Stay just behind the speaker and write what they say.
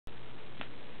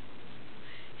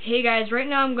Hey guys, right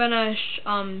now I'm gonna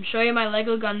show you my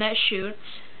Lego gun that shoots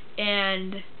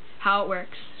and how it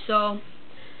works. So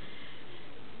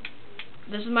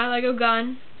this is my Lego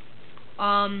gun.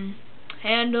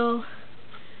 Handle,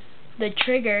 the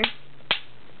trigger,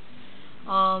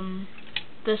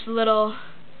 this little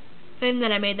thing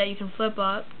that I made that you can flip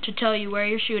up to tell you where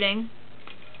you're shooting.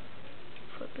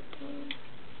 Flip it down.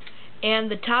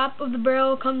 And the top of the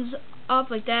barrel comes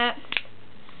up like that,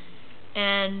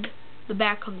 and the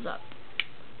back comes up.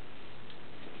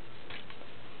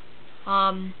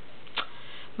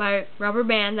 My rubber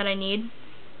band that I need,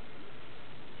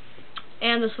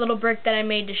 and this little brick that I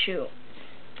made to shoot.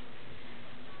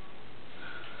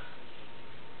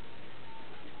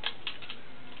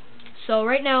 So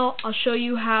right now I'll show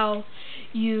you how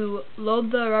you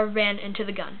load the rubber band into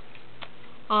the gun.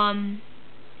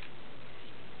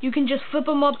 You can just flip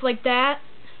them up like that,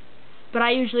 but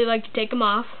I usually like to take them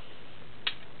off.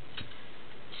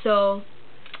 So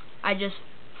I just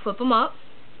flip them up.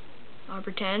 I'll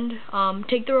pretend.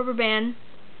 Take the rubber band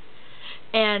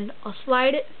and I'll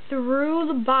slide it through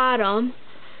the bottom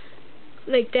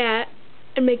like that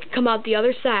and make it come out the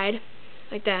other side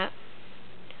like that.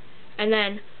 And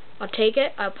then I'll take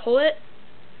it, I'll pull it,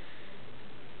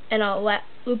 and I'll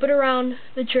loop it around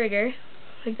the trigger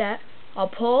like that. I'll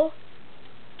pull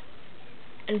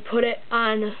and put it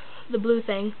on the blue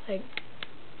thing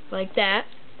like that.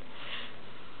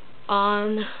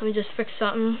 Let me just fix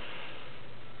something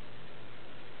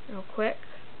real quick.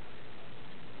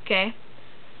 Okay.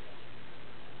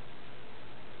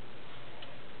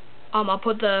 I'll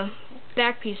put the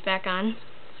back piece back on.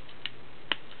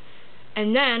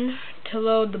 And then, to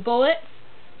load the bullet,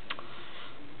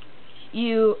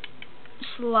 you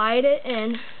slide it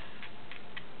in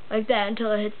like that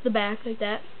until it hits the back like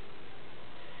that.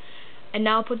 And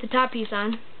now I'll put the top piece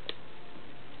on.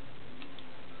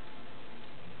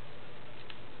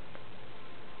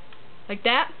 Like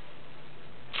that.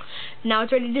 Now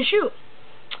it's ready to shoot.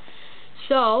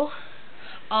 So,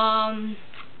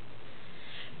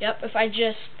 yep, if I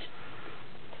just,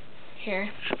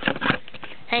 here,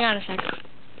 hang on a second.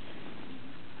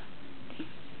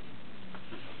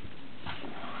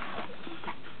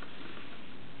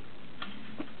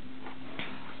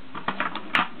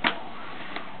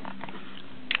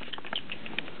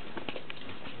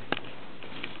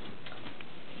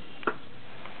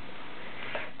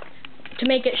 To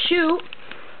make it shoot,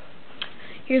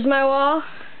 here's my wall,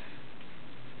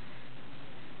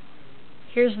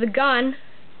 here's the gun,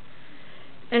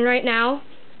 and right now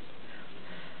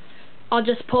I'll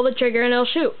just pull the trigger and it'll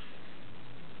shoot.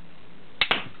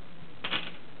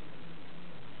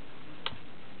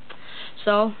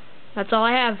 So that's all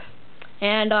I have,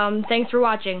 and thanks for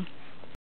watching.